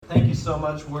Thank you so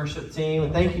much, worship team,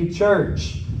 and thank you,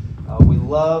 church. We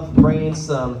love bringing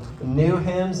some new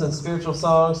hymns and spiritual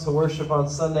songs to worship on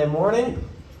Sunday morning.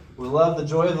 We love the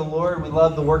joy of the Lord. We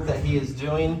love the work that He is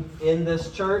doing in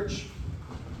this church.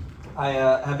 I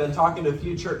have been talking to a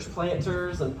few church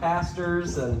planters and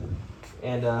pastors and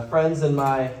friends in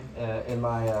my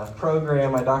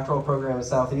program, my doctoral program at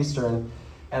Southeastern,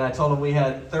 and I told them we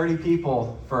had 30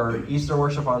 people for Easter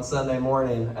worship on Sunday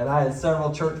morning, and I had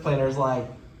several church planters like,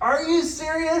 "Are you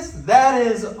serious? That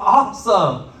is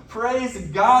awesome! Praise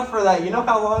God for that." You know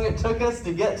how long it took us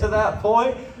to get to that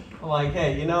point? I'm like,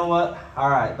 hey, you know what?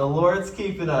 All right, the Lord's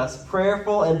keeping us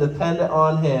prayerful and dependent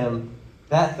on Him.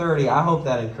 That 30, I hope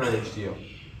that encouraged you.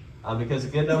 Because a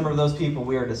good number of those people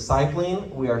we are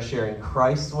discipling, we are sharing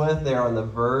Christ with. They are on the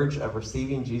verge of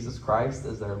receiving Jesus Christ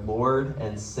as their Lord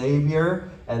and Savior,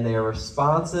 and they are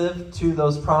responsive to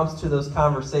those prompts, to those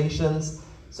conversations.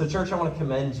 So, church, I want to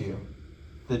commend you.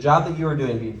 The job that you are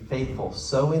doing, being faithful,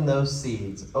 sowing those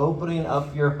seeds, opening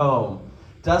up your home,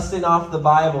 dusting off the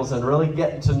Bibles and really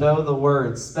getting to know the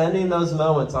Word, spending those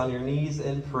moments on your knees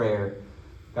in prayer.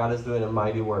 God is doing a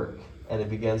mighty work, and it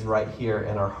begins right here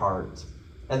in our heart.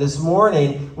 And this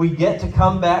morning, we get to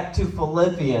come back to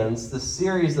Philippians, the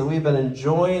series that we've been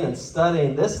enjoying and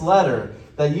studying, this letter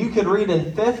that you could read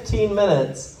in 15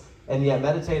 minutes and yet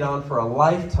meditate on for a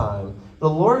lifetime. The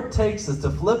Lord takes us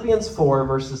to Philippians 4,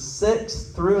 verses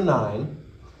 6 through 9.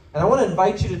 And I want to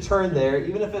invite you to turn there,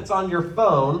 even if it's on your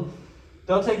phone.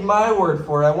 Don't take my word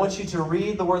for it. I want you to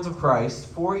read the words of Christ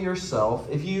for yourself.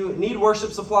 If you need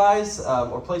worship supplies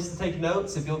or place to take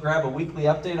notes, if you'll grab a weekly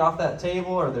update off that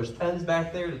table, or there's pens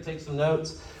back there to take some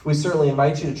notes, we certainly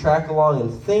invite you to track along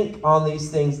and think on these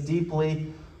things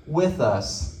deeply with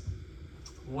us.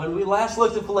 When we last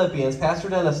looked at Philippians, Pastor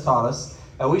Dennis taught us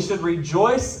that we should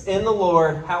rejoice in the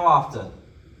Lord how often?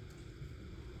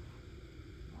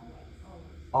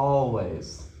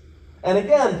 Always. And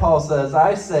again, Paul says,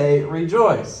 I say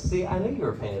rejoice. See, I knew you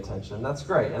were paying attention. That's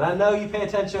great. And I know you pay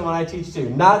attention when I teach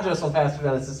too, not just when Pastor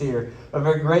Dennis is here. I'm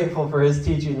very grateful for his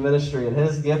teaching ministry and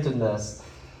his giftedness.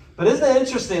 But isn't it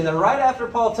interesting that right after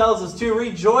Paul tells us to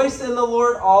rejoice in the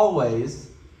Lord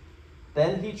always,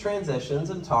 then he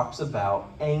transitions and talks about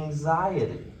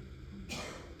anxiety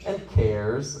and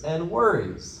cares and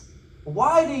worries.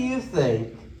 Why do you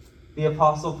think the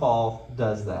Apostle Paul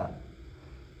does that?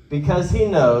 Because he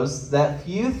knows that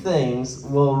few things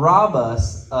will rob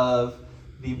us of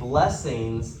the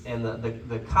blessings and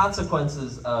the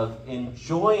consequences of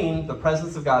enjoying the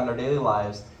presence of God in our daily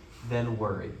lives than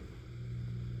worry.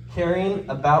 Caring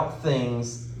about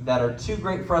things that are too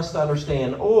great for us to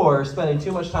understand, or spending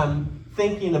too much time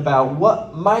thinking about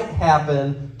what might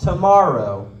happen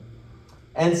tomorrow.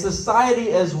 And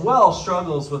society as well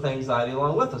struggles with anxiety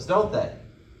along with us, don't they?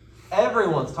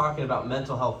 Everyone's talking about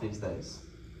mental health these days.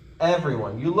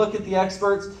 Everyone. You look at the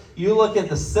experts, you look at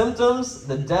the symptoms,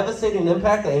 the devastating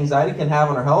impact that anxiety can have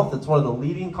on our health. It's one of the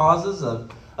leading causes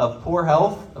of poor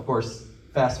health. Of course,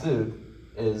 fast food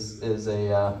is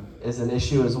an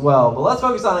issue as well. But let's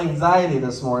focus on anxiety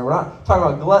this morning. We're not talking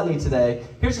about gluttony today.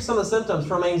 Here's just some of the symptoms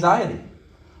from anxiety.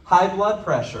 High blood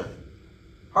pressure,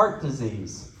 heart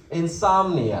disease,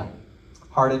 insomnia,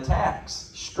 heart attacks,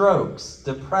 strokes,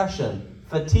 depression,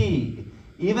 fatigue,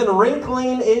 even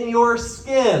wrinkling in your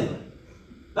skin.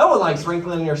 No one likes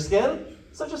wrinkling in your skin,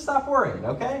 so just stop worrying,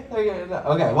 okay?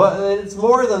 Okay, well, it's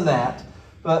more than that,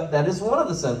 but that is one of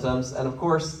the symptoms, and of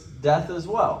course, death as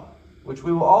well, which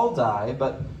we will all die,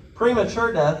 but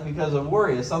premature death because of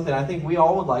worry is something I think we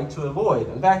all would like to avoid.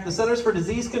 In fact, the Centers for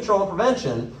Disease Control and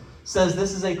Prevention says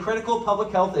this is a critical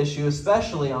public health issue,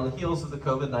 especially on the heels of the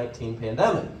COVID-19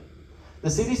 pandemic. The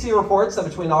CDC reports that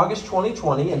between August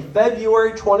 2020 and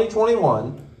February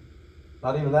 2021,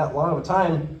 not even that long of a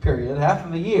time period, half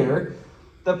of a year,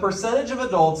 the percentage of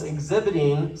adults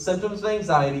exhibiting symptoms of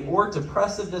anxiety or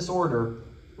depressive disorder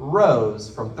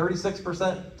rose from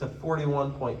 36% to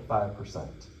 41.5%.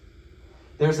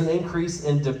 There's an increase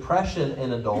in depression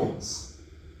in adults.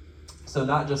 So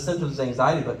not just symptoms of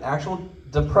anxiety, but actual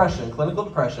depression, clinical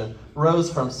depression,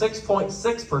 rose from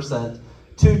 6.6%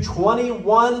 to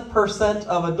 21%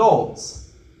 of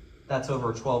adults. That's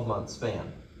over a 12-month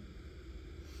span.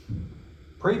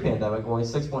 Pre-pandemic, only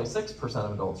 6.6%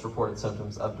 of adults reported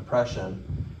symptoms of depression.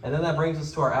 And then that brings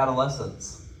us to our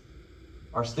adolescents,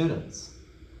 our students,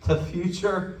 the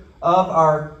future of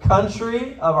our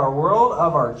country, of our world,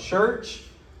 of our church,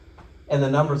 and the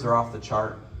numbers are off the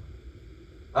chart.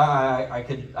 I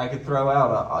could throw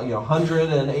out a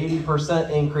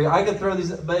 180% increase. I could throw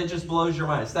these, but it just blows your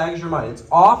mind, staggers your mind. It's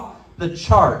off the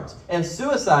chart. And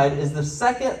suicide is the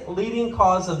second leading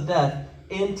cause of death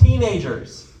in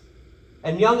teenagers.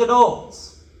 And young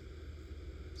adults,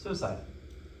 suicide.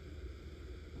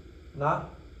 Not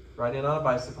riding on a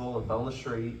bicycle and fell in the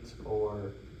street,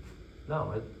 or,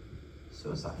 no,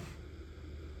 suicide.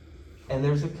 And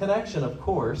there's a connection, of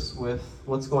course, with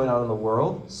what's going on in the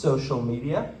world, social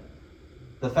media,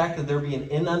 the fact that they're being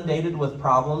inundated with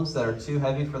problems that are too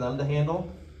heavy for them to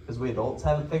handle, because we adults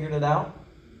haven't figured it out,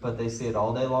 but they see it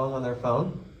all day long on their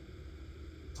phone.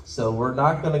 So we're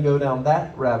not going to go down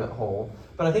that rabbit hole.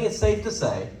 But I think it's safe to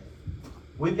say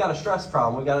we've got a stress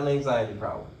problem. We've got an anxiety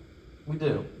problem. We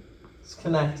do. It's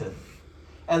connected.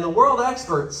 And the world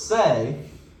experts say,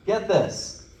 get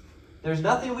this, there's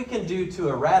nothing we can do to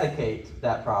eradicate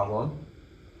that problem,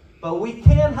 but we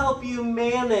can help you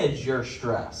manage your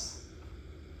stress.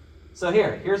 So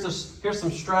here's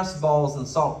some stress balls and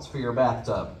salts for your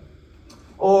bathtub.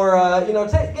 Or,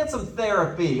 get some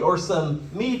therapy or some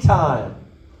me time.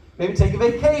 Maybe take a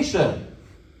vacation.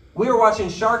 We were watching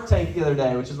Shark Tank the other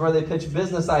day, which is where they pitch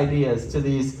business ideas to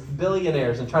these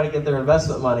billionaires and try to get their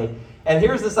investment money. And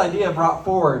here's this idea brought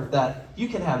forward that you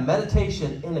can have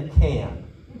meditation in a can.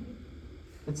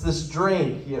 It's this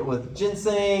drink with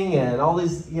ginseng and all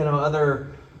these,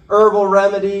 other herbal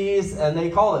remedies, and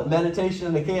they call it meditation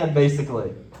in a can,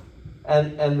 basically.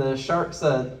 And the shark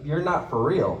said, you're not for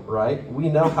real, right? We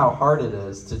know how hard it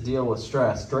is to deal with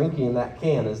stress. Drinking that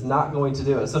can is not going to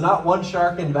do it. So not one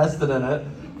shark invested in it,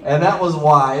 and that was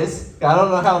wise. I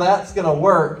don't know how that's going to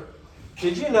work.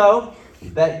 Did you know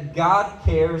that God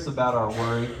cares about our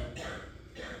worry?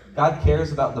 God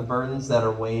cares about the burdens that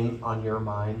are weighing on your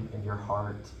mind and your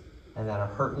heart, and that are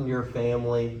hurting your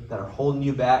family, that are holding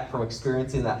you back from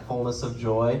experiencing that fullness of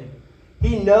joy.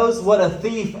 He knows what a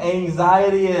thief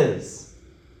anxiety is.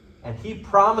 And he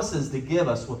promises to give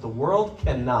us what the world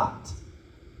cannot,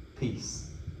 peace.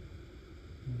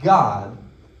 God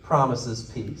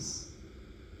promises peace.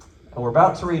 And we're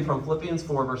about to read from Philippians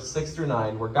 4, verses 6 through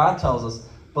 9, where God tells us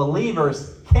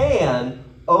believers can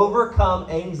overcome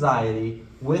anxiety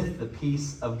with the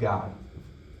peace of God.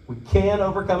 We can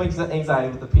overcome anxiety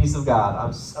with the peace of God.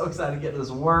 I'm so excited to get this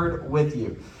word with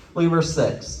you. Look at verse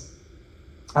 6.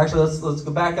 Actually, let's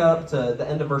go back up to the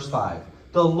end of verse 5.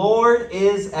 The Lord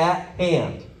is at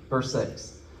hand. Verse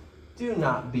 6. Do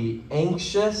not be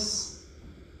anxious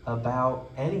about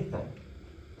anything,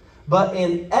 but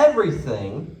in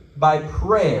everything, by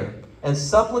prayer and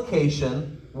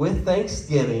supplication with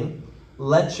thanksgiving,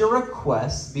 let your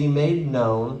requests be made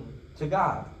known to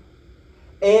God.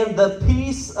 And the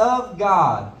peace of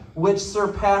God, which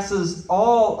surpasses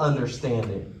all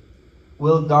understanding,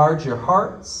 will guard your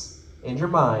hearts and your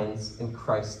minds in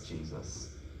Christ Jesus.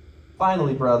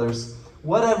 Finally, brothers,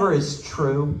 whatever is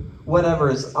true, whatever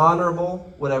is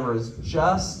honorable, whatever is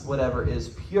just, whatever is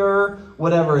pure,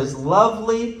 whatever is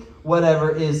lovely,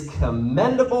 whatever is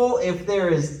commendable, if there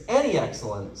is any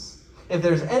excellence, if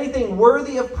there's anything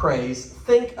worthy of praise,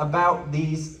 think about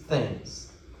these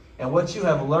things. And what you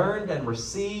have learned and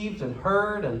received and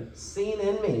heard and seen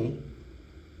in me,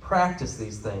 practice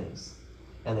these things.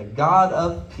 And the God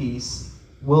of peace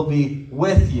will be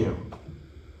with you.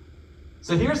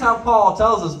 So here's how Paul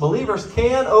tells us believers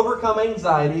can overcome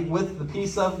anxiety with the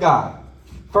peace of God.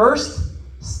 First,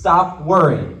 stop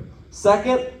worrying.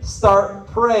 Second, start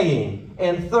praying.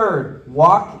 And third,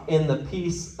 walk in the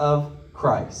peace of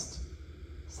Christ.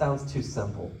 Sounds too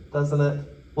simple, doesn't it?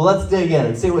 Well, let's dig in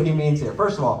and see what he means here.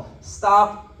 First of all,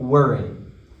 stop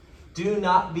worrying. Do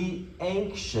not be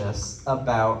anxious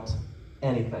about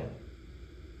anything.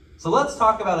 So let's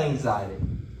talk about anxiety.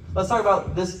 Let's talk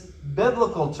about this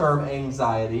biblical term,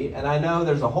 anxiety. And I know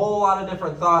there's a whole lot of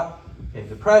different thought. Okay,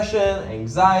 depression,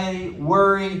 anxiety,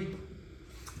 worry.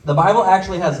 The Bible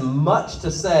actually has much to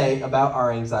say about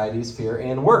our anxieties, fear,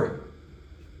 and worry.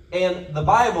 And the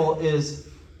Bible is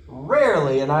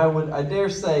rarely, and I dare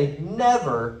say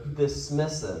never,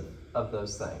 dismissive of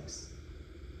those things.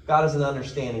 God is an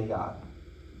understanding God.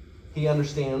 He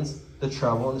understands the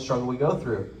trouble and the struggle we go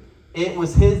through. It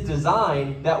was his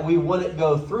design that we wouldn't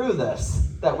go through this,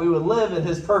 that we would live in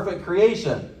his perfect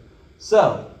creation.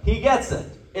 So, he gets it.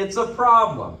 It's a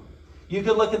problem. You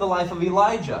could look at the life of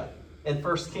Elijah in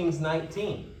 1 Kings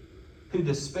 19, who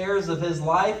despairs of his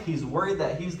life. He's worried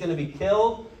that he's going to be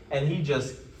killed, and he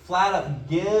just flat up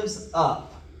gives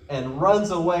up and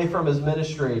runs away from his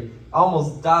ministry,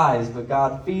 almost dies, but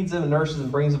God feeds him, nurses him,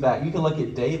 and brings him back. You can look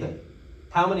at David.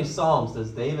 How many Psalms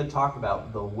does David talk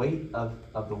about the weight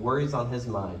of the worries on his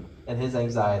mind and his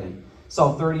anxiety?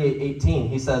 Psalm 38:18,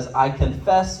 he says, I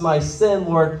confess my sin,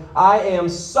 Lord. I am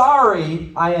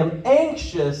sorry. I am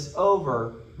anxious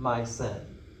over my sin.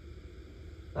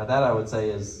 Now that, I would say,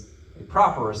 is a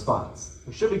proper response.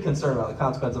 We should be concerned about the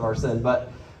consequence of our sin,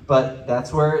 but But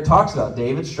that's where it talks about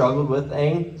David struggled with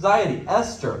anxiety.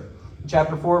 Esther,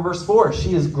 chapter 4, verse 4,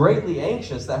 she is greatly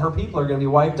anxious that her people are going to be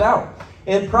wiped out.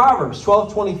 In Proverbs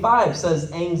 12:25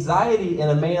 says, anxiety in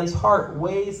a man's heart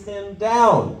weighs him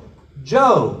down.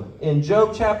 Job, in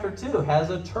Job chapter 2, has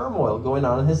a turmoil going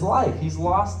on in his life. He's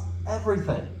lost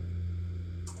everything.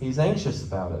 He's anxious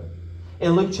about it.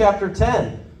 In Luke chapter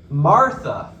 10,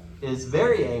 Martha is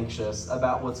very anxious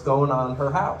about what's going on in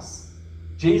her house.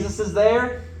 Jesus is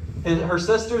there. Her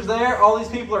sister's there. All these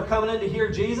people are coming in to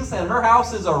hear Jesus, and her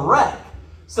house is a wreck.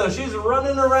 So she's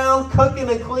running around, cooking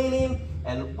and cleaning.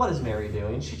 And what is Mary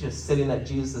doing? She's just sitting at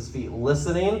Jesus' feet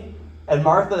listening. And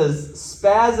Martha is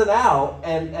spazzing out.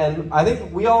 And I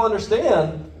think we all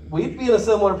understand, we'd be in a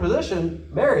similar position.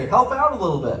 Mary, help out a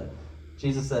little bit.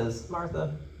 Jesus says,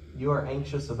 Martha, you are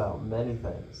anxious about many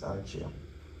things, aren't you?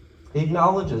 He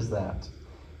acknowledges that.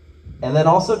 And then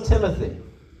also Timothy.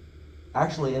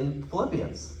 Actually, in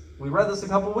Philippians. We read this a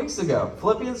couple weeks ago.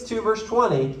 Philippians 2, verse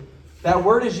 20. That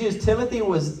word is used. Timothy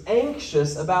was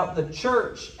anxious about the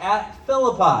church at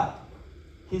Philippi.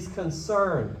 He's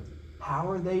concerned. How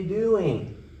are they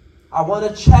doing? I want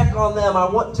to check on them. I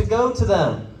want to go to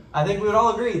them. I think we would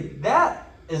all agree that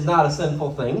is not a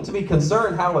sinful thing, to be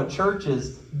concerned how a church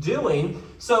is doing.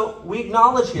 So we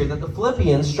acknowledge here that the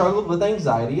Philippians struggled with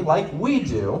anxiety like we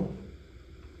do.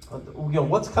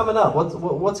 What's coming up?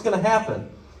 What's going to happen?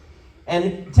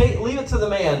 And leave it to the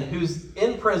man who's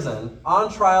in prison,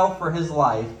 on trial for his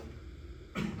life,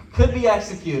 could be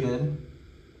executed,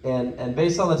 and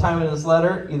based on the timing of this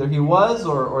letter, either he was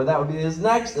or that would be his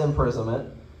next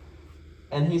imprisonment.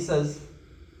 And he says,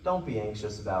 don't be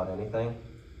anxious about anything.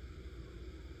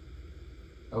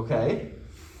 Okay.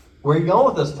 Where are you going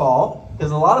with this, Paul?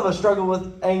 Because a lot of us struggle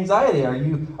with anxiety. Are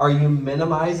you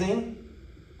minimizing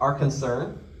our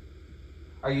concern?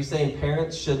 Are you saying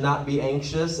parents should not be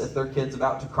anxious if their kid's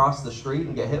about to cross the street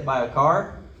and get hit by a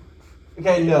car?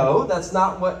 Okay, no, that's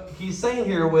not what he's saying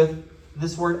here with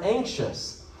this word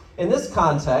anxious. In this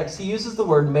context, he uses the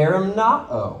word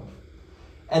merimnao.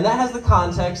 And that has the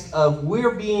context of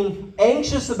we're being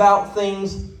anxious about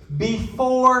things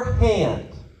beforehand.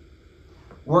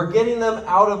 We're getting them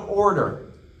out of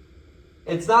order.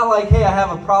 It's not like, hey, I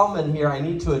have a problem in here, I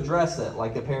need to address it,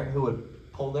 like a parent who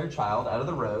would pull their child out of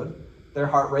the road. Their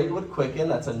heart rate would quicken.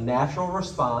 That's a natural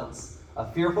response,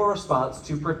 a fearful response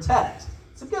to protect.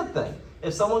 It's a good thing.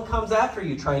 If someone comes after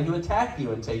you trying to attack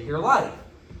you and take your life,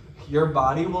 your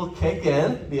body will kick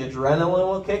in, the adrenaline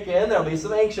will kick in, there'll be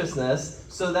some anxiousness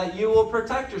so that you will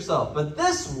protect yourself. But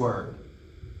this word,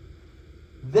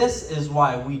 this is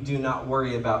why we do not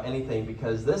worry about anything,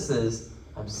 because this is,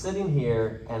 I'm sitting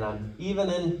here and I'm even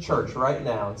in church right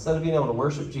now, instead of being able to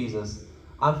worship Jesus,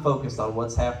 I'm focused on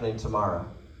what's happening tomorrow.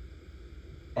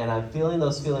 And I'm feeling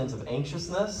those feelings of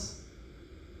anxiousness,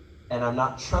 and I'm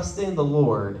not trusting the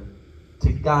Lord to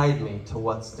guide me to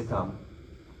what's to come.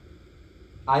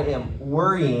 I am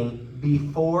worrying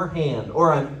beforehand,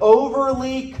 or I'm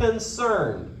overly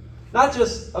concerned. Not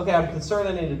just, okay, I'm concerned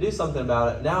I need to do something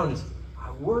about it. Now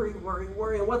I worry. And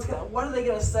what are they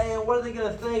going to say, and what are they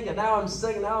going to think? And now I'm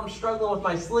sick, and now I'm struggling with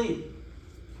my sleep.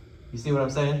 You see what I'm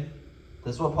saying?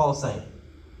 This is what Paul is saying.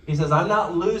 He says, I'm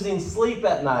not losing sleep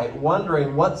at night,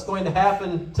 wondering what's going to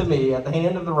happen to me at the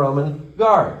hand of the Roman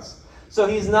guards. So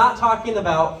he's not talking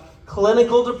about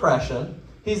clinical depression.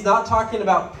 He's not talking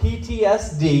about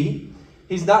PTSD.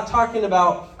 He's not talking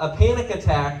about a panic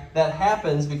attack that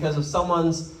happens because of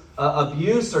someone's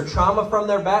abuse or trauma from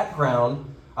their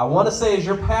background. I want to say, as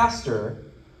your pastor,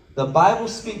 the Bible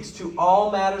speaks to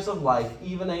all matters of life,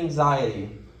 even anxiety.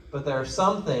 But there are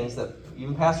some things that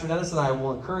even Pastor Dennis and I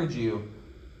will encourage you.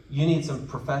 You need some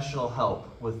professional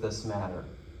help with this matter.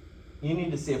 You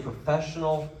need to see a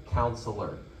professional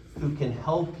counselor who can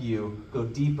help you go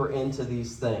deeper into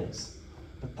these things.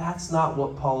 But that's not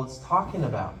what Paul is talking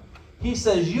about. He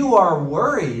says you are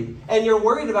worried, and you're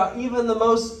worried about even the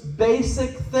most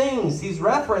basic things. He's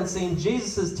referencing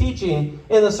Jesus' teaching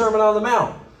in the Sermon on the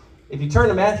Mount. If you turn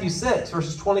to Matthew 6,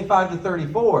 verses 25 to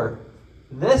 34,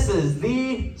 this is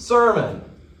the sermon.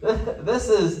 This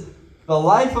is the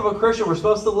life of a Christian we're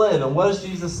supposed to live. And what does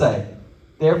Jesus say?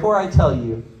 Therefore I tell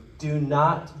you, do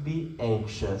not be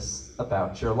anxious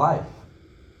about your life.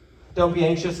 Don't be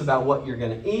anxious about what you're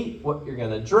going to eat, what you're going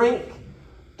to drink.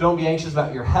 Don't be anxious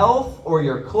about your health or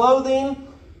your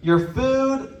clothing, your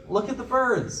food. Look at the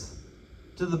birds.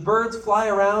 Do the birds fly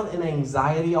around in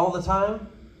anxiety all the time?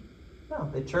 No,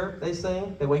 they chirp, they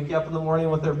sing, they wake you up in the morning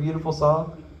with their beautiful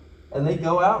song. And they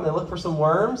go out and they look for some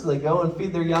worms, and they go and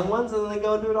feed their young ones, and then they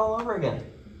go and do it all over again.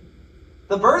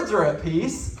 The birds are at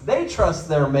peace. They trust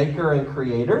their maker and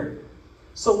creator.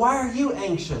 So why are you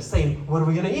anxious, saying, what are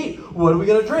we going to eat? What are we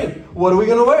going to drink? What are we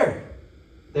going to wear?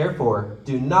 Therefore,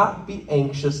 do not be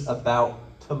anxious about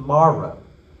tomorrow,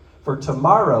 for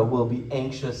tomorrow will be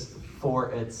anxious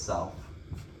for itself.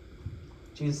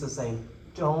 Jesus is saying,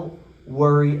 don't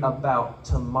worry about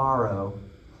tomorrow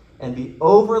and be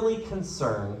overly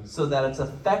concerned so that it's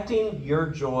affecting your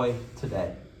joy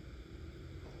today.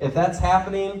 If that's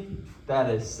happening, that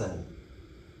is sin.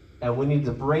 And we need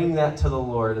to bring that to the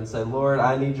Lord and say, Lord,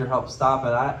 I need your help. Stop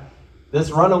it. This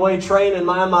runaway train in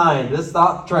my mind, this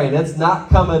thought train, it's not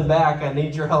coming back. I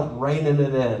need your help reining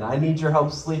it in. I need your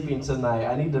help sleeping tonight.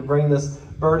 I need to bring this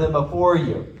burden before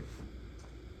you.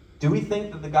 Do we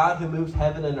think that the God who moved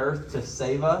heaven and earth to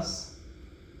save us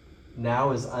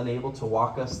now is unable to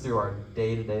walk us through our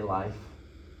day-to-day life,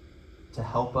 to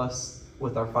help us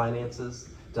with our finances,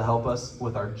 to help us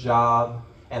with our job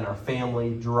and our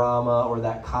family drama or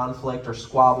that conflict or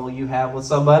squabble you have with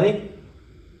somebody?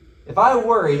 If I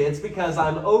worry, it's because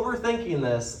I'm overthinking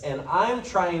this and I'm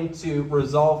trying to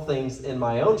resolve things in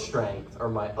my own strength or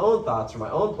my own thoughts or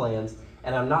my own plans,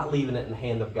 and I'm not leaving it in the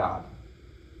hand of God.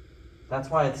 That's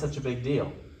why it's such a big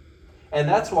deal. And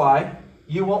that's why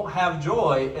you won't have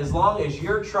joy as long as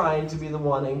you're trying to be the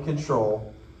one in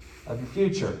control of your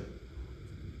future.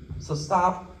 So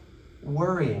stop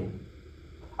worrying.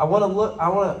 I want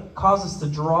to cause us to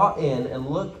draw in and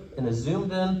look in a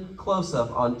zoomed in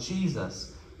close-up on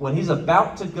Jesus when he's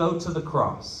about to go to the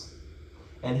cross.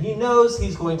 And he knows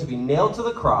he's going to be nailed to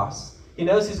the cross. He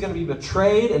knows he's going to be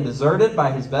betrayed and deserted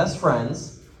by his best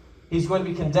friends. He's going to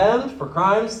be condemned for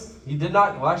crimes he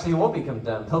won't be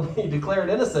condemned. He'll be declared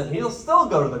innocent. He'll still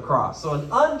go to the cross. So an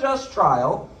unjust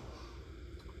trial.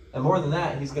 And more than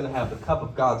that, he's going to have the cup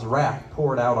of God's wrath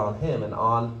poured out on him and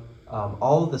on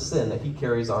all of the sin that he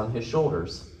carries on his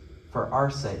shoulders for our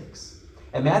sakes.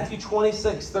 And Matthew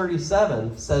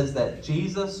 26:37 says that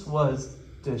Jesus was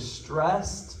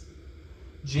distressed.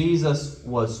 Jesus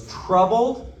was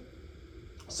troubled.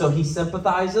 So he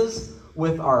sympathizes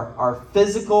with our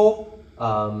physical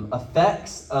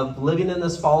effects of living in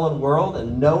this fallen world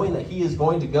and knowing that he is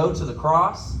going to go to the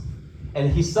cross. And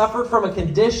he suffered from a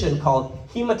condition called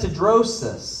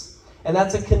hematidrosis. And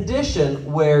that's a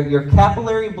condition where your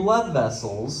capillary blood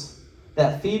vessels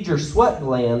that feed your sweat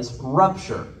glands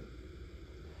rupture.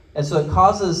 And so it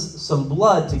causes some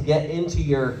blood to get into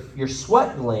your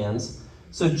sweat glands.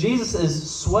 So Jesus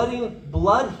is sweating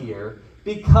blood here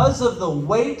because of the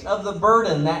weight of the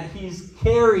burden that he's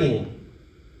carrying.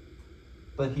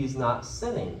 But he's not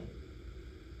sinning.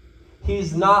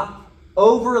 He's not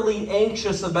overly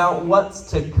anxious about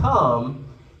what's to come.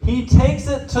 He takes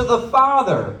it to the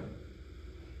Father.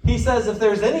 He says, if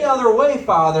there's any other way,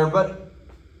 Father, but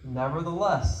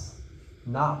nevertheless,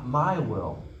 not my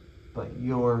will, but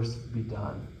yours be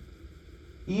done.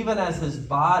 Even as his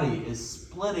body is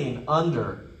splitting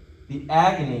under the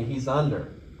agony he's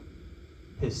under,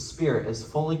 his spirit is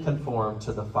fully conformed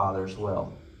to the Father's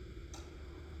will.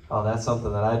 Oh, that's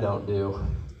something that I don't do.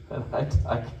 And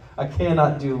I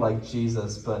cannot do like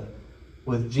Jesus, but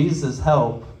with Jesus'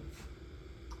 help,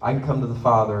 I can come to the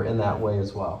Father in that way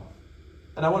as well.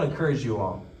 And I want to encourage you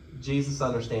all. Jesus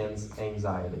understands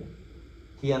anxiety.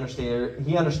 He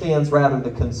understands rather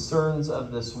the concerns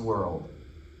of this world.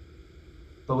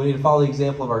 But we need to follow the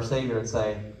example of our Savior and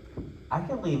say, I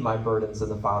can leave my burdens in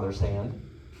the Father's hand.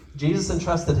 Jesus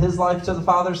entrusted his life to the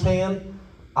Father's hand.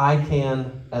 I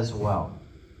can as well.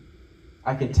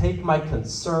 I can take my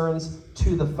concerns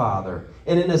to the Father.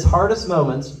 And in his hardest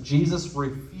moments, Jesus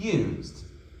refused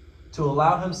to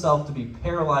allow himself to be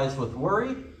paralyzed with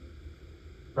worry.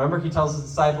 Remember, he tells his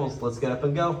disciples, let's get up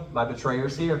and go. My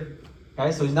betrayer's here.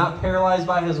 Okay, so he's not paralyzed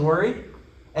by his worry,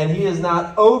 and he is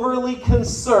not overly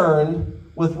concerned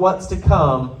with what's to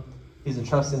come. He's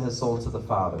entrusting his soul to the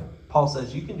Father. Paul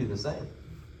says you can do the same.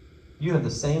 You have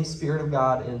the same Spirit of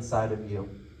God inside of you.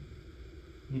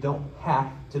 You don't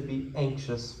have to be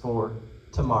anxious for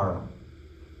tomorrow.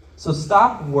 So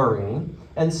stop worrying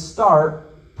and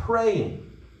start praying.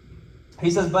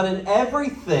 He says, but in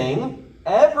everything,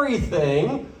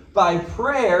 by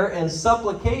prayer and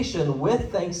supplication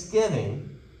with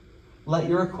thanksgiving, let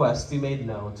your requests be made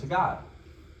known to God.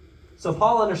 So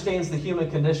Paul understands the human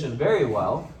condition very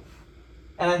well,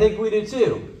 and I think we do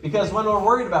too, because when we're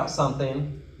worried about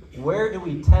something, where do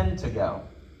we tend to go?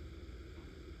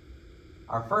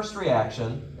 Our first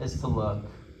reaction is to look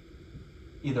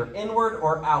either inward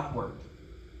or outward.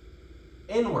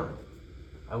 Inward.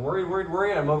 I'm worried.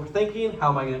 I'm overthinking. How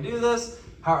am I going to do this?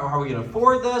 How are we going to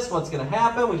afford this? What's going to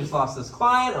happen? We just lost this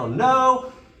client. Oh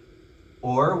no.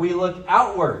 Or we look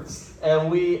outwards and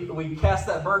we cast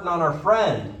that burden on our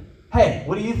friend. Hey,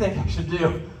 what do you think I should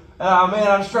do? Oh man,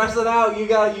 I'm stressing out. You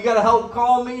gotta help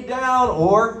calm me down.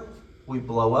 Or we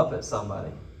blow up at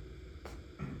somebody.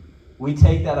 We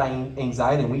take that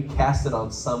anxiety and we cast it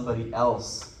on somebody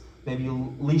else. Maybe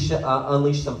you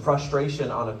unleash some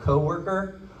frustration on a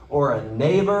coworker or a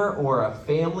neighbor or a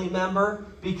family member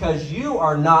because you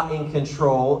are not in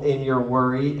control in your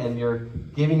worry and you're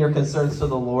giving your concerns to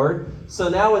the Lord. So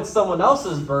now it's someone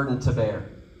else's burden to bear.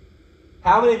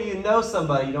 How many of you know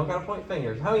somebody, you don't got to point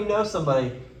fingers, how many know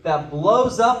somebody that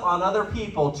blows up on other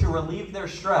people to relieve their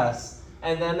stress,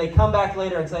 and then they come back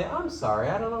later and say, I'm sorry,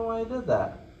 I don't know why I did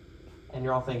that. And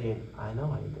you're all thinking, I know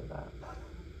why you did that.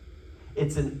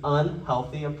 It's an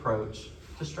unhealthy approach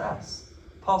to stress.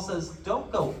 Paul says,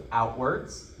 don't go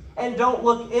outwards and don't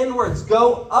look inwards.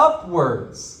 Go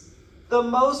upwards. The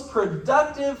most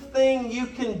productive thing you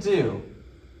can do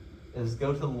is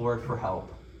go to the Lord for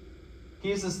help. He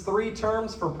uses 3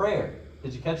 terms for prayer.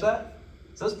 Did you catch that?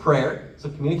 It says prayer, so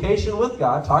communication with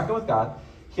God, talking with God.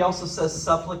 He also says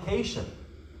supplication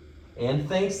and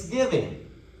thanksgiving.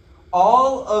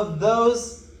 All of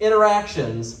those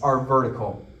interactions are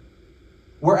vertical.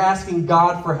 We're asking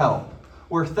God for help.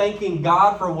 We're thanking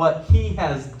God for what He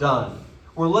has done.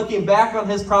 We're looking back on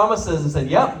His promises and saying,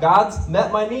 yep, God's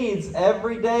met my needs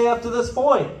every day up to this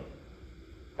point.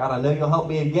 God, I know You'll help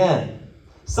me again.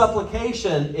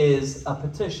 Supplication is a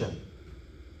petition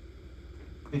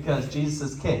because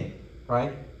Jesus is King,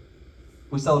 right?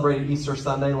 We celebrated Easter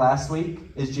Sunday last week.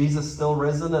 Is Jesus still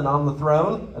risen and on the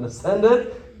throne and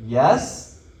ascended?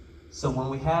 Yes. So when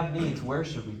we have needs, where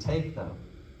should we take them?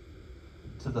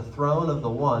 To the throne of the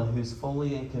one who's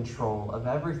fully in control of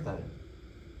everything.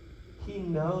 He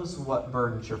knows what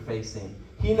burdens you're facing.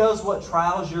 He knows what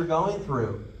trials you're going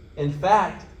through. In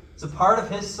fact, it's a part of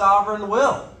His sovereign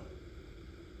will.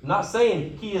 I'm not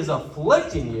saying He is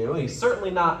afflicting you. He's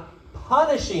certainly not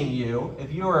punishing you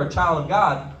if you are a child of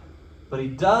God. But He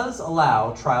does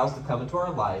allow trials to come into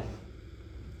our life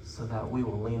so that we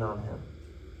will lean on Him.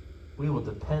 We will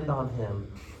depend on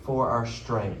Him for our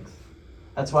strength.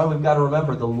 That's why we've got to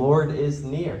remember the Lord is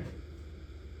near.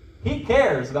 He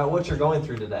cares about what you're going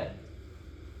through today.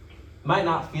 Might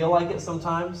not feel like it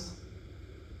sometimes,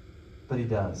 but He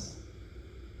does.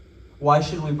 Why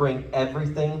should we bring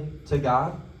everything to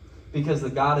God? Because the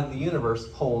God of the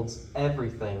universe holds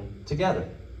everything together.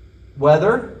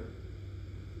 Whether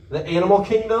the animal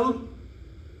kingdom,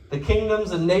 the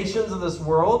kingdoms and nations of this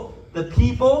world, the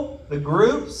people, the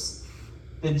groups,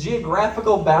 the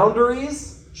geographical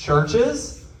boundaries,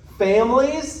 churches,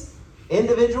 families,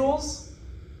 individuals.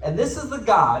 And this is the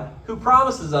God who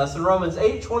promises us in Romans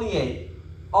 8:28,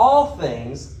 all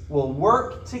things will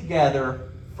work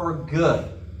together for good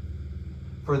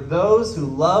for those who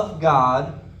love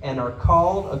God and are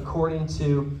called according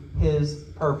to His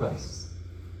purpose.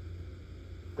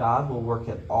 God will work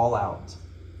it all out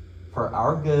for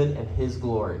our good and His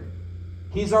glory.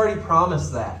 He's already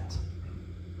promised that.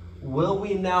 Will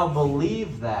we now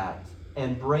believe that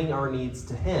and bring our needs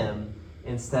to Him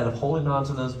instead of holding on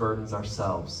to those burdens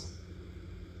ourselves?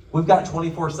 We've got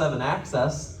 24/7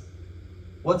 access.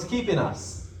 What's keeping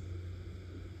us?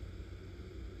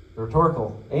 The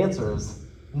rhetorical answer is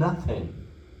nothing.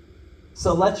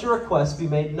 So let your requests be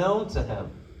made known to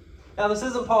Him. Now, this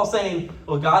isn't Paul saying,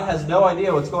 well, God has no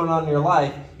idea what's going on in your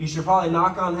life. You should probably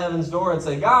knock on heaven's door and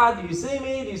say, God, do you see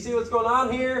me? Do you see what's going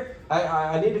on here?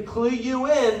 I need to clue you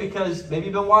in because maybe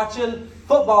you've been watching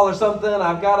football or something.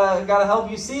 I've got to help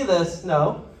you see this.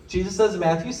 No. Jesus says in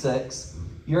Matthew 6,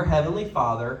 your heavenly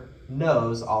Father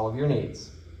knows all of your needs.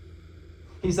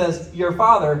 He says, your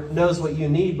Father knows what you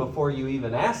need before you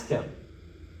even ask Him.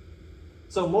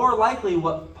 So more likely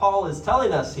what Paul is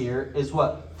telling us here is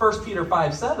what 1 Peter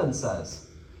 5:7 says.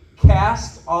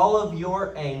 Cast all of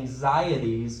your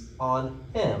anxieties on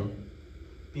Him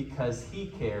because He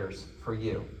cares for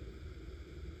you.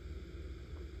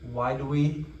 Why do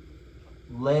we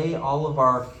lay all of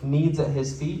our needs at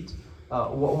His feet?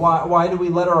 Why do we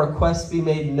let our requests be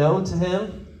made known to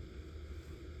Him?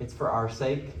 It's for our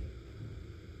sake.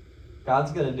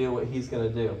 God's going to do what He's going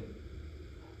to do.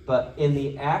 But in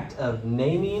the act of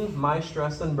naming my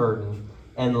stress and burden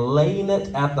and laying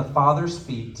it at the Father's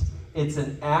feet, it's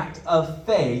an act of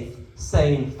faith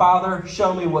saying, Father,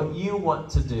 show me what you want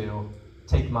to do.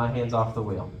 Take my hands off the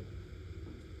wheel.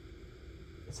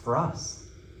 It's for us.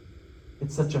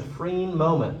 It's such a freeing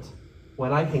moment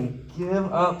when I can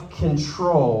give up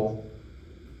control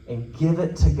and give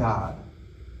it to God.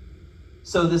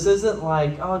 So this isn't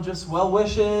like, just well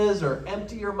wishes or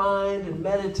empty your mind and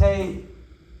meditate.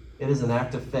 It is an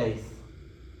act of faith.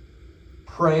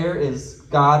 Prayer is,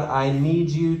 God, I need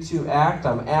you to act.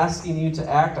 I'm asking you to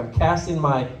act. I'm casting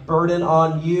my burden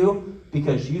on you.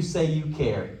 because you say you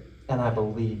care, and I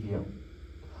believe you.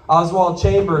 Oswald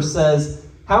Chambers says,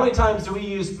 how many times do we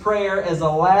use prayer as a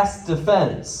last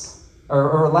defense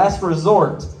or last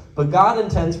resort, but God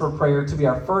intends for prayer to be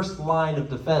our first line of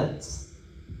defense.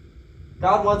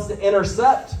 God wants to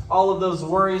intercept all of those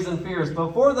worries and fears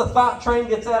before the thought train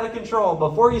gets out of control,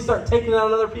 before you start taking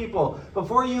out other people,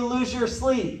 before you lose your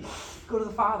sleep. Go to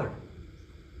the Father.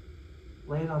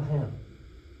 Lay it on Him.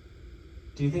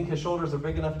 Do you think His shoulders are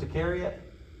big enough to carry it?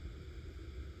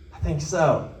 I think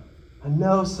so. I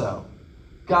know so.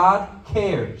 God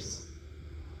cares.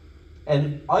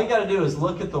 And all you got to do is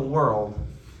look at the world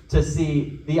to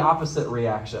see the opposite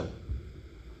reaction.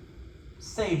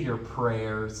 Save your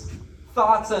prayers.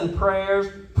 Thoughts and prayers,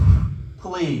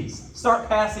 please. Start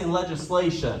passing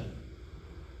legislation.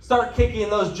 Start kicking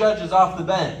those judges off the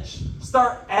bench.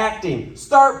 Start acting.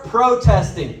 Start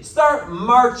protesting. Start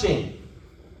marching.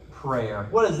 Prayer.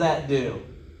 What does that do?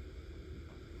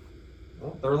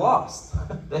 Well, they're lost.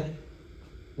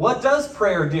 What does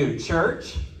prayer do,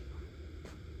 church?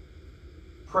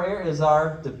 Prayer is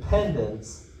our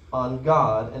dependence on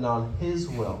God and on His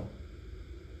will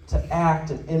to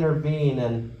act and intervene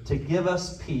and to give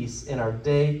us peace in our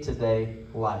day-to-day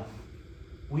life.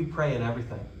 We pray in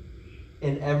everything,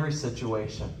 in every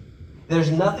situation.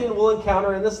 There's nothing we'll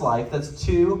encounter in this life that's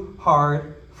too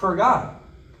hard for God.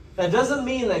 That doesn't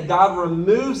mean that God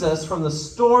removes us from the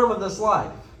storm of this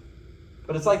life.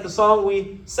 But it's like the song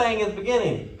we sang at the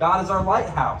beginning, God is our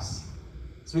lighthouse.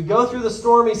 As we go through the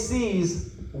stormy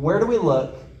seas, where do we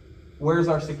look? Where's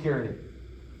our security?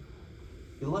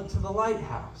 You look to the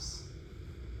lighthouse.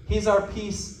 He's our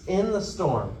peace in the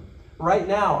storm. Right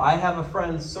now, I have a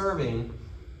friend serving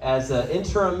as an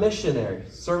interim missionary,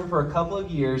 serving for a couple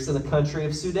of years in the country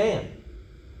of Sudan.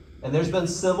 And there's been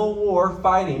civil war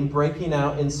fighting breaking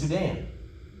out in Sudan.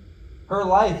 Her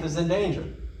life is in danger.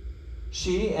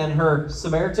 She and her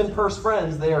Samaritan Purse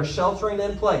friends, they are sheltering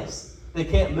in place. They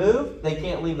can't move. They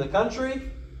can't leave the country.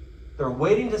 They're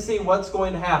waiting to see what's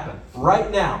going to happen.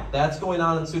 Right now, that's going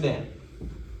on in Sudan.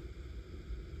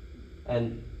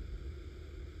 And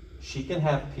she can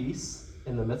have peace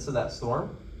in the midst of that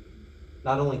storm.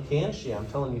 Not only can she, I'm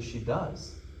telling you she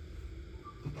does.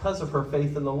 Because of her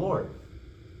faith in the Lord.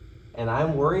 And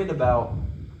I'm worried about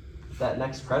that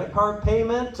next credit card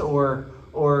payment or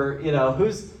how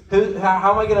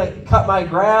am I going to cut my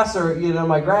grass, or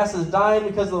my grass is dying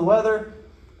because of the weather.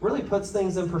 Really puts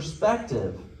things in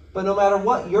perspective. But no matter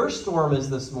what your storm is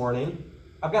this morning,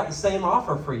 I've got the same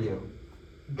offer for you.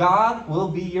 God will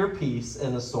be your peace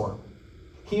in the storm.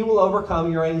 He will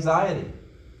overcome your anxiety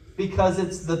because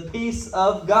it's the peace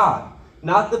of God,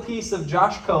 not the peace of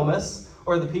Josh Comas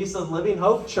or the peace of Living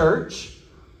Hope Church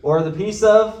or the peace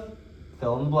of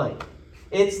fill in the blank.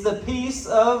 It's the peace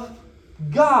of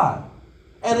God,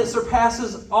 and it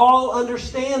surpasses all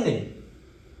understanding.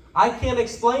 I can't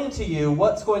explain to you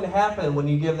what's going to happen when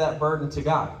you give that burden to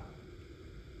God.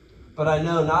 But I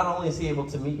know not only is He able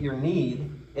to meet your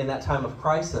need in that time of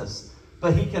crisis,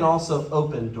 but He can also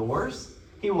open doors.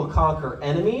 He will conquer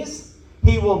enemies.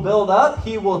 He will build up.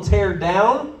 He will tear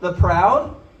down the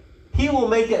proud. He will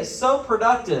make it so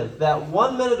productive that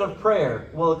 1 minute of prayer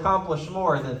will accomplish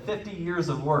more than 50 years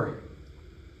of worry.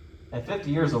 And 50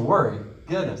 years of worry,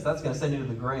 goodness, that's going to send you to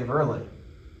the grave early.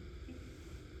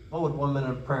 What would 1 minute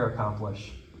of prayer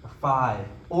accomplish? Or 5?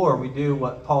 Or we do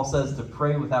what Paul says to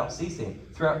pray without ceasing.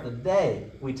 Throughout the day,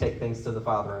 we take things to the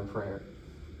Father in prayer.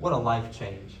 What a life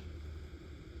change.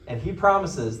 And He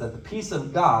promises that the peace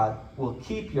of God will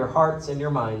keep your hearts and your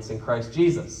minds in Christ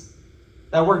Jesus.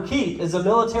 That word keep is a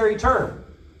military term.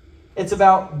 It's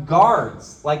about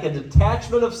guards, like a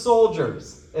detachment of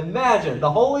soldiers. Imagine,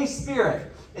 the Holy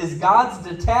Spirit is God's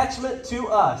detachment to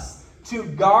us to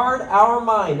guard our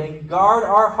mind and guard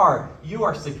our heart. You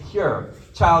are secure.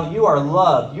 Child, you are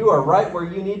loved. You are right where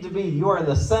you need to be. You are in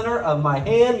the center of my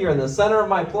hand. You're in the center of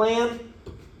my plan.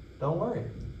 Don't worry.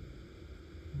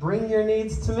 Bring your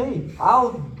needs to me.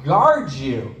 I'll guard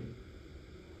you.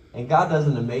 And God does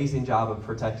an amazing job of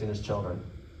protecting His children.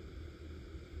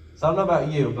 So I don't know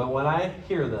about you, but when I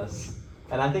hear this,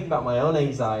 and I think about my own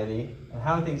anxiety and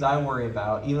how many things I worry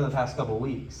about, even the past couple of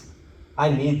weeks, I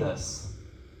need this.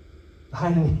 I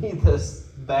need this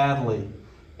badly.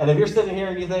 And if you're sitting here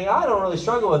and you think, I don't really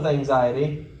struggle with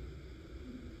anxiety,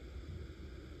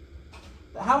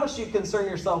 how much do you concern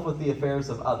yourself with the affairs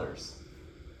of others?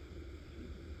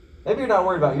 Maybe you're not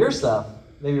worried about your stuff.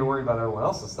 Maybe you're worried about everyone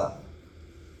else's stuff.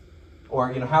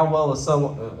 Or, how well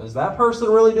is that person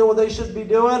really doing what they should be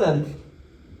doing? And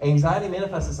anxiety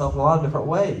manifests itself in a lot of different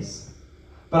ways.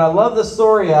 But I love the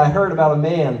story I heard about a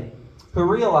man who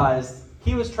realized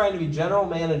he was trying to be general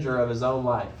manager of his own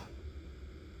life.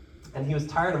 And he was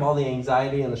tired of all the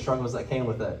anxiety and the struggles that came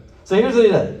with it. So here's what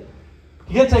he did.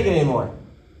 He couldn't take it anymore.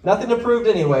 Nothing improved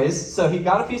anyways, so he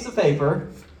got a piece of paper,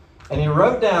 and he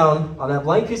wrote down on that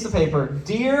blank piece of paper,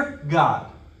 "Dear God,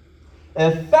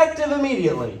 effective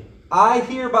immediately, I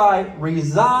hereby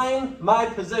resign my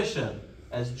position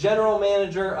as general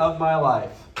manager of my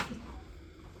life."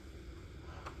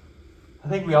 I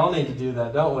think we all need to do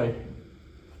that, don't we?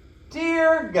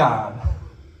 Dear God.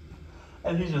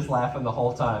 And he's just laughing the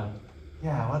whole time.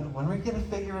 Yeah, when are we going to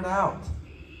figure it out?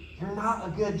 You're not a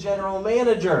good general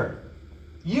manager.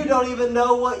 You don't even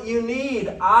know what you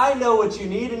need. I know what you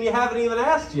need, and you haven't even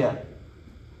asked yet.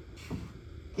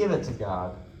 Give it to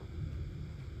God.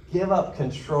 Give up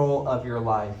control of your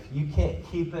life. You can't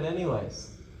keep it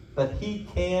anyways, but He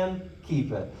can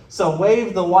keep it. So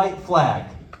wave the white flag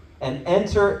and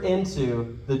enter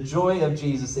into the joy of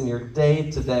Jesus in your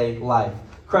day-to-day life.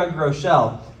 Craig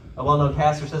Groeschel, a well-known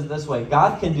pastor, says it this way: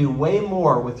 God can do way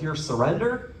more with your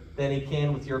surrender than He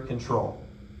can with your control.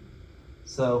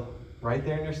 So, right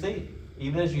there in your seat,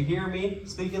 even as you hear me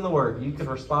speaking the word, you can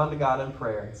respond to God in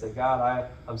prayer and say, God,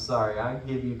 I'm sorry, I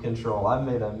give you control. I've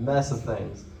made a mess of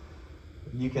things.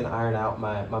 You can iron out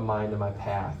my mind and my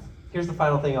path. Here's the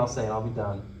final thing I'll say, and I'll be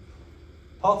done.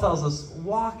 Paul tells us,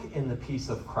 walk in the peace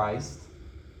of Christ.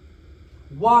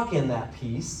 Walk in that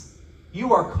peace.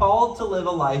 You are called to live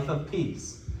a life of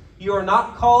peace. You are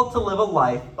not called to live a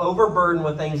life overburdened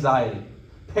with anxiety,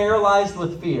 paralyzed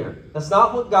with fear. That's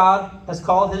not what God has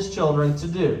called His children to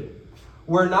do.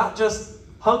 We're not just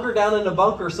hunkered down in a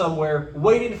bunker somewhere,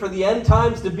 waiting for the end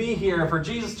times to be here, for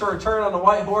Jesus to return on a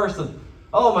white horse, and,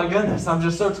 oh my goodness, I'm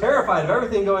just so terrified of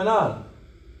everything going on.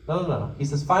 No. He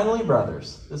says, finally,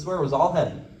 brothers, this is where it was all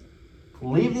headed.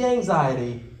 Leave the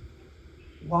anxiety.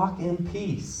 Walk in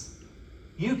peace.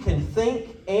 You can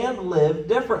think and live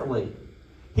differently.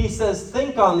 He says,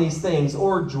 think on these things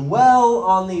or dwell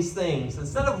on these things.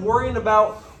 Instead of worrying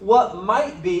about what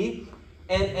might be,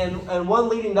 and one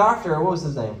leading doctor, what was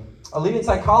his name? A leading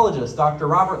psychologist, Dr.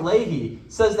 Robert Leahy,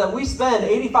 says that we spend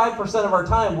 85% of our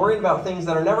time worrying about things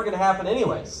that are never going to happen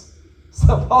anyways.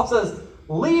 So Paul says,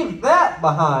 leave that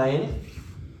behind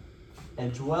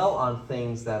and dwell on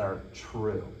things that are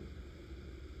true.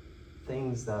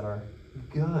 Things that are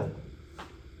good.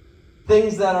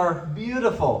 Things that are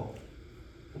beautiful.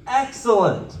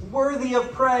 Excellent, worthy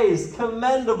of praise,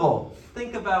 commendable.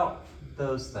 Think about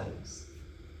those things.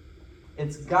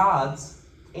 It's God's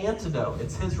antidote.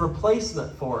 It's His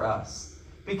replacement for us.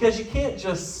 Because you can't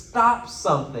just stop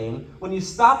something. When you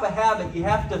stop a habit, you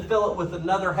have to fill it with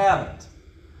another habit.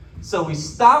 So we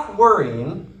stop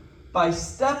worrying by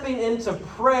stepping into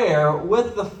prayer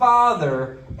with the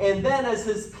Father, and then as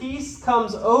His peace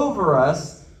comes over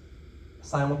us,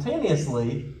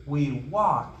 simultaneously, we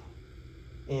walk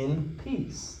in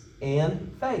peace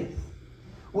and faith.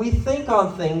 We think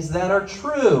on things that are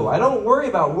true. I don't worry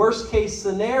about worst-case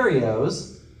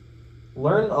scenarios.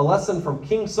 Learn a lesson from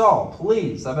King Saul,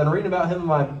 please. I've been reading about him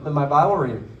in my Bible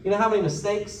reading. You know how many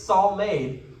mistakes Saul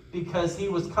made because he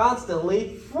was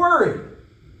constantly worried.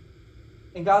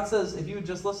 And God says, if you would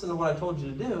just listen to what I told you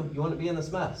to do, you wouldn't be in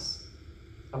this mess.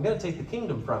 I'm going to take the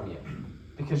kingdom from you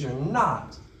because you're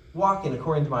not walking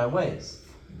according to my ways.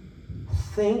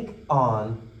 Think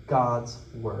on God's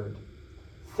word.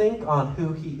 Think on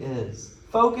who He is.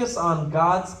 Focus on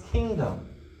God's kingdom.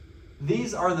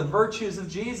 These are the virtues of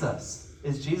Jesus.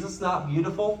 Is Jesus not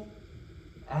beautiful,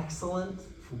 excellent,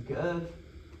 good?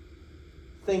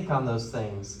 Think on those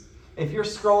things. If you're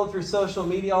scrolling through social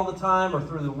media all the time or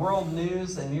through the world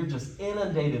news and you're just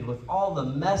inundated with all the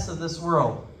mess of this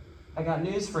world, I got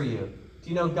news for you. Do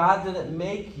you know God didn't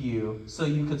make you so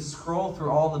you could scroll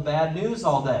through all the bad news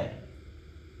all day?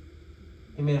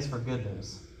 He made us for good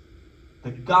news.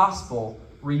 The gospel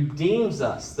redeems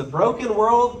us. The broken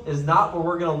world is not where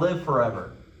we're going to live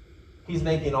forever. He's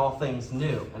making all things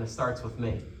new, and it starts with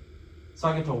me. So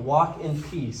I get to walk in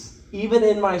peace, even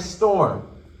in my storm.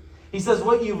 He says,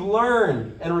 what you've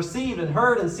learned and received and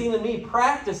heard and seen in me,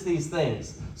 practice these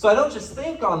things. So I don't just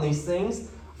think on these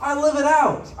things, I live it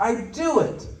out. I do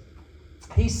it.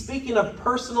 He's speaking of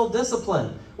personal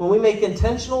discipline when we make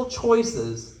intentional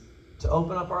choices to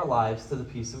open up our lives to the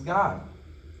peace of God.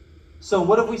 So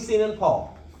what have we seen in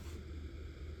Paul?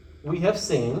 We have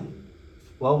seen,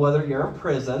 well, whether you're in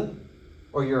prison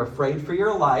or you're afraid for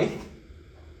your life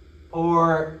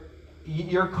or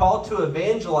you're called to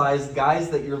evangelize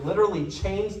guys that you're literally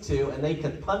chained to and they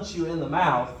could punch you in the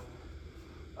mouth.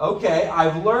 Okay,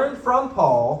 I've learned from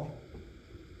Paul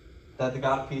that the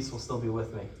God of peace will still be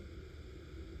with me.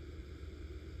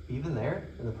 Even there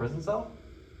in the prison cell?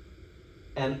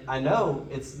 And I know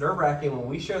it's nerve-wracking when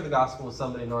we share the gospel with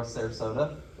somebody in North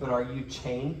Sarasota, but are you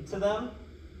chained to them?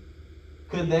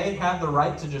 Could they have the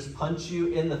right to just punch you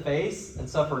in the face and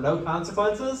suffer no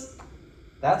consequences?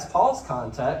 That's Paul's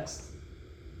context.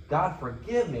 God,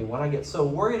 forgive me when I get so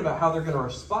worried about how they're going to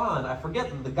respond. I forget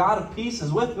that the God of peace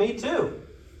is with me too.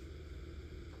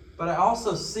 But I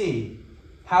also see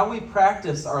how we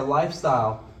practice our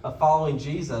lifestyle of following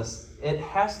Jesus. It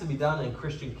has to be done in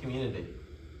Christian community.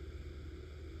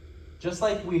 Just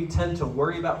like we tend to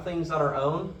worry about things on our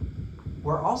own,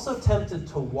 we're also tempted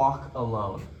to walk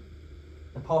alone.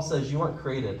 And Paul says you weren't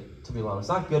created to be alone. It's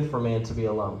not good for man to be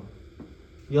alone.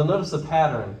 You'll notice a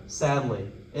pattern,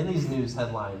 sadly, in these news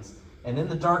headlines and in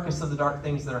the darkest of the dark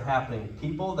things that are happening.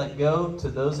 People that go to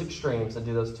those extremes and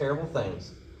do those terrible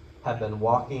things have been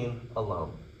walking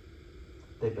alone.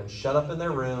 They've been shut up in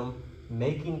their room,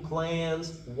 making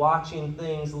plans, watching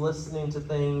things, listening to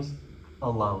things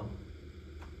alone.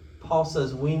 Paul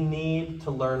says we need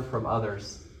to learn from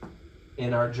others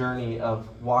in our journey of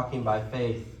walking by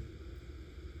faith.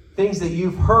 Things that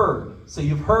you've heard. So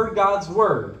you've heard God's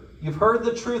word. You've heard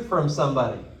the truth from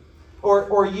somebody.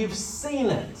 Or you've seen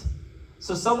it.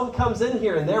 So someone comes in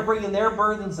here and they're bringing their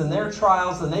burdens and their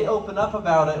trials and they open up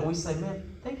about it and we say, man,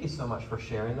 thank you so much for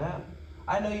sharing that.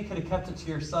 I know you could have kept it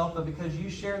to yourself, but because you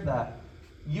shared that,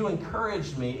 you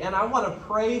encouraged me and I want to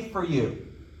pray for you.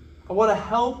 I want to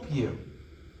help you.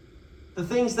 The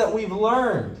things that we've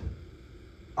learned.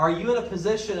 Are you in a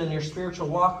position in your spiritual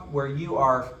walk where you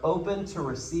are open to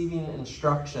receiving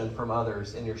instruction from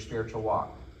others in your spiritual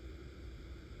walk?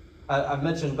 I've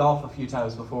mentioned golf a few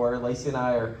times before. Lacey and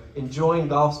I are enjoying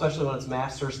golf, especially when it's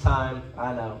Masters time.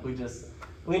 I know,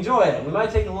 we enjoy it. We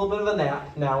might take a little bit of a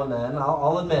nap now and then.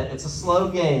 I'll admit, it's a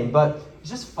slow game, but it's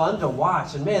just fun to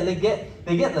watch. And man, they get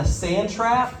in the sand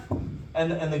trap,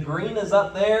 and the green is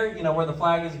up there, you know, where the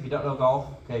flag is. If you don't know golf,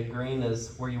 okay, green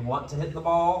is where you want to hit the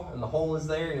ball, and the hole is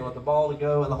there, and you want the ball to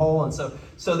go in the hole. And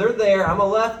so they're there. I'm a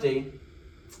lefty.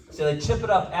 So they chip it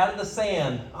up out of the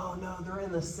sand. Oh no, they're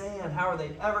in the sand. How are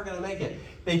they ever going to make it?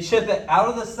 They chip it out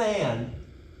of the sand,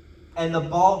 and the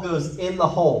ball goes in the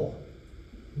hole.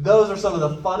 Those are some of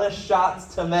the funnest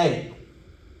shots to make.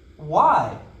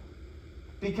 Why?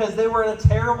 Because they were in a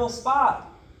terrible spot.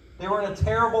 They were in a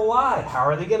terrible lie. How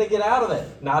are they going to get out of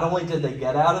it? Not only did they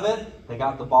get out of it, they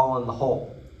got the ball in the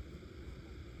hole.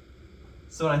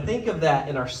 So when I think of that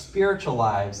in our spiritual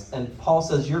lives, and Paul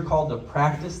says you're called to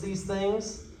practice these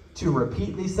things, to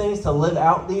repeat these things, to live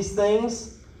out these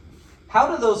things,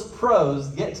 how do those pros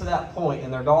get to that point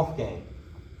in their golf game?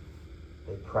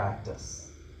 They practice.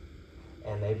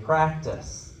 And they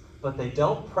practice. But they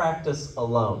don't practice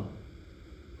alone.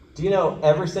 Do you know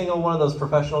every single one of those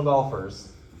professional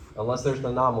golfers, unless there's an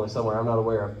anomaly somewhere I'm not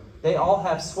aware of, they all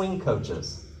have swing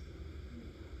coaches.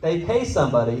 They pay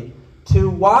somebody to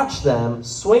watch them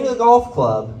swing a golf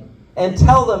club and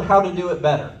tell them how to do it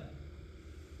better.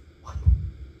 What?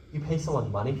 You pay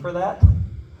someone money for that?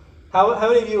 How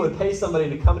many of you would pay somebody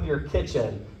to come into your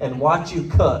kitchen and watch you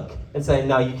cook and say,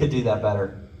 no, you could do that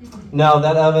better? No,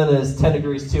 that oven is 10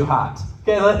 degrees too hot.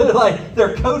 Okay, like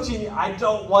they're coaching you. I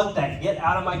don't want that. Get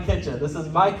out of my kitchen. This is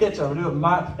my kitchen. I'm doing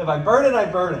if I burn it, I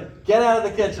burn it. Get out of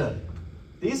the kitchen.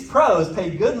 These pros pay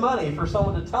good money for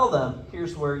someone to tell them,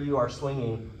 here's where you are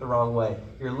swinging the wrong way.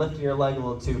 You're lifting your leg a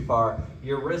little too far.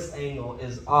 Your wrist angle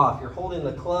is off. You're holding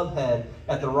the club head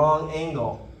at the wrong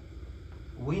angle.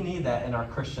 We need that in our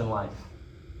Christian life.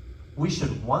 We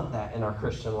should want that in our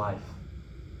Christian life.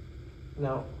 You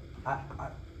know,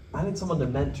 I need someone to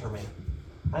mentor me.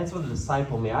 I need someone to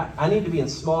disciple me. I need to be in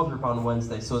small group on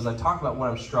Wednesday, so as I talk about what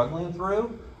I'm struggling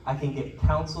through, I can get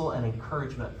counsel and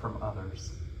encouragement from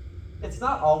others. It's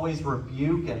not always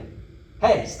rebuke and,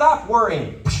 hey, stop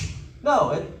worrying.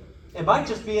 No, it might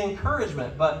just be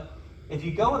encouragement, but if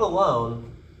you go it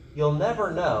alone, you'll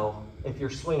never know if your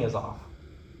swing is off.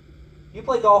 You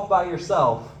play golf by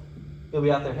yourself, you'll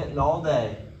be out there hitting all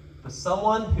day. But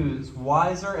someone who's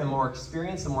wiser and more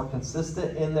experienced and more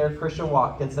consistent in their Christian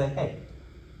walk can say, hey,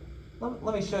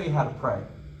 let me show you how to pray.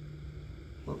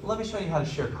 Let me show you how to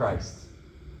share Christ.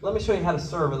 Let me show you how to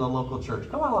serve in the local church.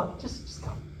 Come on, just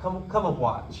come and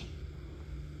watch.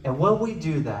 And when we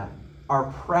do that,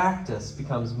 our practice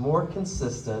becomes more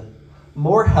consistent,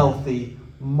 more healthy,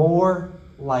 more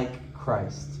like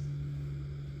Christ.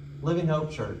 Living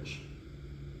Hope Church.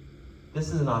 This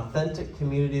is an authentic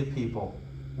community of people.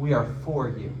 We are for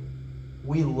you.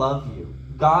 We love you.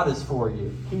 God is for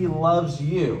you. He loves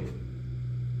you.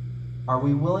 Are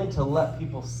we willing to let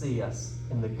people see us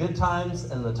in the good times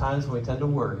and the times when we tend to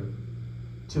worry,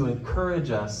 to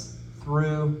encourage us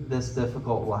through this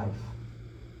difficult life?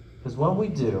 Because when we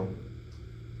do,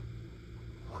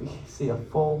 we see a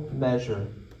full measure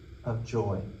of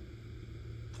joy.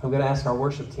 I'm going to ask our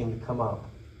worship team to come up.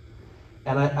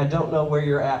 And I don't know where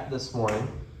you're at this morning.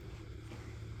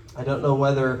 I don't know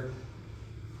whether,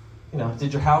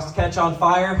 did your house catch on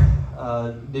fire?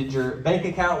 Did your bank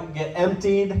account get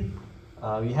emptied?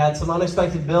 You had some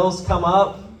unexpected bills come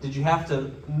up. Did you have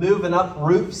to move and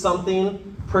uproot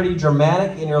something pretty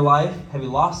dramatic in your life? Have you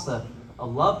lost a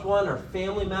loved one or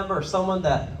family member or someone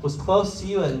that was close to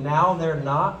you and now they're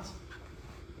not?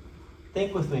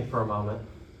 Think with me for a moment.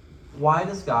 Why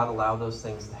does God allow those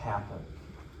things to happen?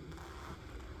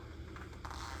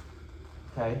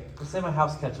 Okay, let's say my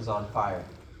house catches on fire.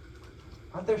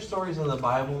 Aren't there stories in the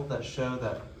Bible that show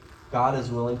that God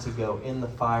is willing to go in the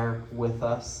fire with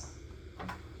us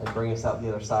and bring us out the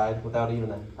other side without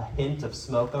even a hint of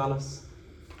smoke on us?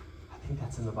 I think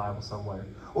that's in the Bible somewhere.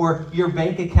 Or your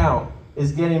bank account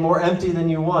is getting more empty than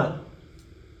you want.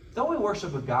 Don't we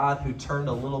worship a God who turned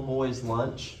a little boy's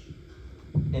lunch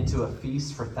into a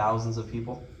feast for thousands of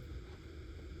people?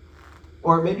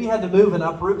 Or maybe you had to move and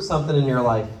uproot something in your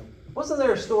life. Wasn't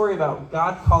there a story about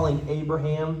God calling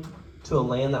Abraham to a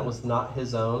land that was not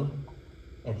his own,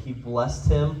 and he blessed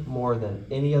him more than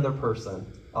any other person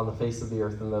on the face of the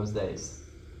earth in those days?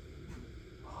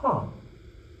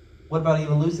 What about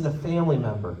even losing a family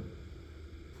member?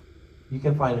 You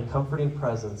can find a comforting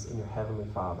presence in your Heavenly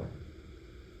Father.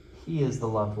 He is the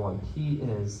loved one. He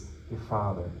is your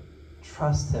Father.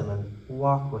 Trust him and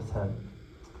walk with him.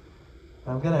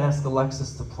 I'm going to ask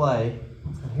Alexis to play,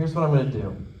 and here's what I'm going to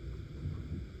do.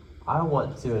 I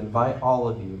want to invite all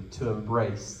of you to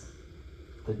embrace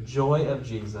the joy of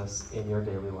Jesus in your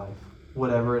daily life,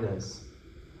 whatever it is.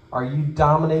 Are you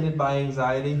dominated by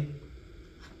anxiety?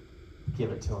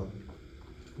 Give it to him.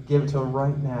 Give it to him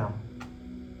right now.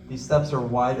 These steps are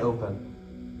wide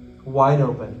open. Wide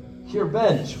open. Your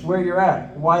bench, where you're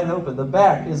at, wide open. The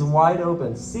back is wide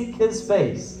open. Seek his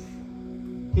face.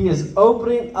 He is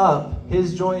opening up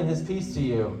his joy and his peace to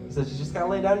you. He says, you just got to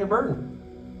lay down your burden.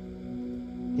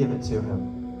 Give it to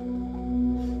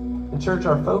him. In church,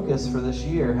 our focus for this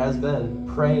year has been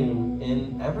praying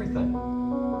in everything.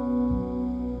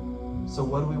 So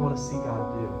what do we want to see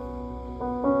God do?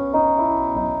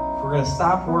 If we're going to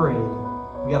stop worrying,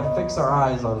 we got to fix our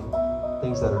eyes on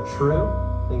things that are true,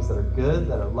 things that are good,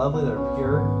 that are lovely, that are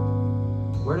pure.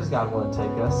 Where does God want to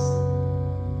take us?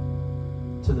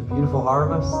 To the beautiful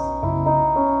harvest?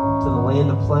 To the land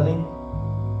of plenty?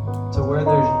 To where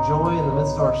there's joy in the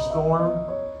midst of our storm?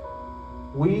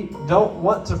 We don't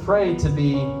want to pray to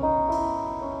be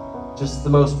just the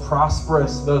most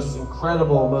prosperous, most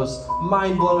incredible, most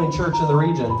mind-blowing church in the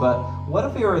region, but what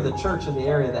if we were the church in the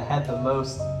area that had the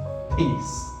most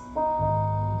peace?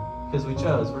 Because we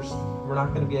chose. We're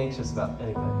not going to be anxious about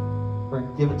anything. We're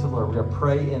going to give it to the Lord. We're going to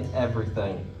pray in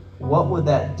everything. What would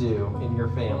that do in your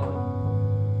family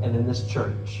and in this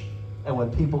church? And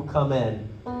when people come in,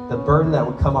 the burden that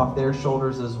would come off their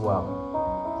shoulders as well.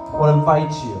 I want to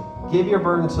invite you. Give your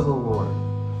burden to the Lord.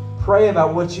 Pray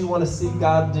about what you want to see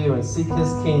God do and seek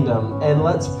his kingdom. And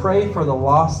let's pray for the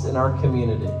lost in our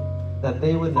community, that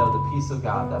they would know the peace of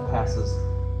God that passes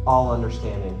all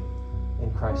understanding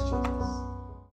in Christ Jesus.